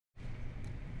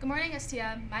Good morning,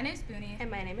 STM. My name is Booney. And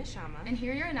my name is Shama. And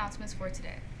here are your announcements for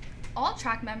today. All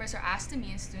track members are asked to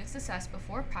meet in student success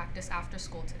before practice after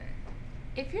school today.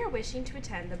 If you're wishing to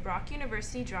attend the Brock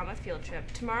University Drama Field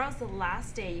Trip, tomorrow is the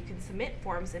last day you can submit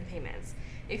forms and payments.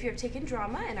 If you have taken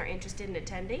drama and are interested in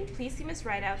attending, please see Ms.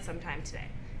 Rideout sometime today.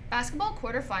 Basketball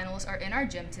quarterfinals are in our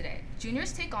gym today.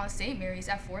 Juniors take on St. Mary's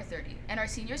at 4:30, and our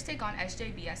seniors take on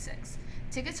SJB at 6.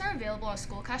 Tickets are available on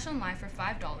School Cash Online for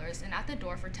 $5 and at the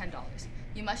door for $10.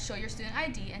 You must show your student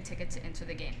ID and ticket to enter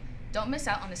the game. Don't miss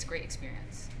out on this great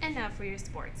experience. And now for your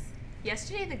sports.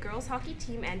 Yesterday, the girls hockey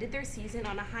team ended their season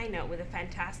on a high note with a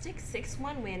fantastic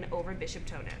 6-1 win over Bishop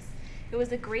Tonus. It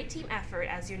was a great team effort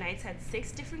as your Knights had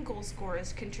 6 different goal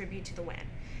scorers contribute to the win.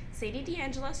 Sadie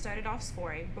D'Angelo started off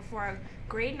scoring before our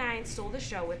grade 9 stole the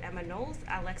show with Emma Knowles,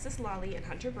 Alexis Lawley, and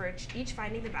Hunter Birch each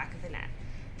finding the back of the net.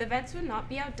 The vets would not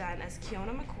be outdone as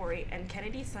Kiona McCory and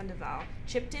Kennedy Sandoval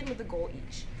chipped in with a goal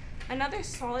each. Another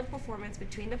solid performance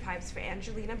between the pipes for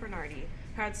Angelina Bernardi.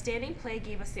 Her outstanding play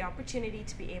gave us the opportunity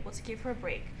to be able to give her a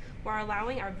break, while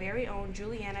allowing our very own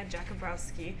Juliana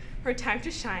Jakobrowski her time to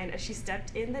shine as she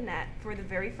stepped in the net for the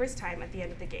very first time at the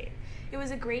end of the game. It was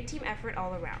a great team effort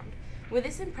all around. With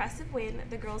this impressive win,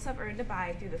 the girls have earned a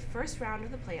bye through the first round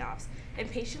of the playoffs and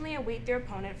patiently await their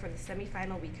opponent for the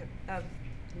semifinal week of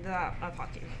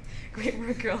hockey. Great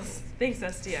work, girls. Thanks,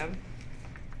 STM.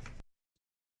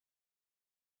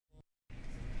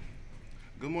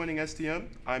 Good morning, STM.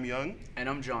 I'm Young. And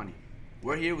I'm Johnny.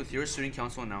 We're here with your student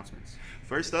council announcements.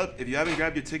 First up, if you haven't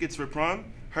grabbed your tickets for prom,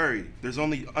 hurry. There's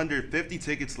only under 50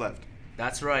 tickets left.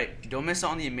 That's right. Don't miss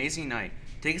out on the amazing night.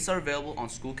 Tickets are available on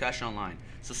School Cash Online,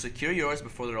 so secure yours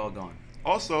before they're all gone.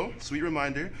 Also, sweet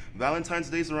reminder,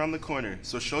 Valentine's Day is around the corner,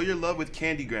 so show your love with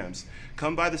candygrams.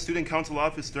 Come by the student council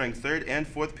office during 3rd and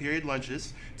 4th period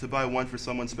lunches to buy one for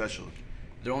someone special.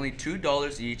 They're only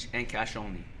 $2 each and cash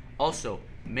only. Also,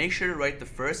 make sure to write the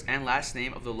first and last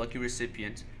name of the lucky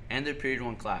recipient and their period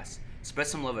 1 class. Spread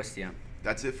some love, STM.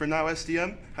 That's it for now,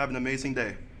 STM. Have an amazing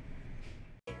day.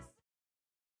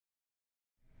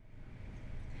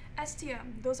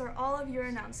 STM, those are all of your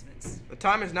announcements. The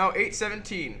time is now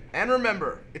 8:17, and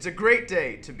remember, it's a great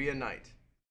day to be a Knight.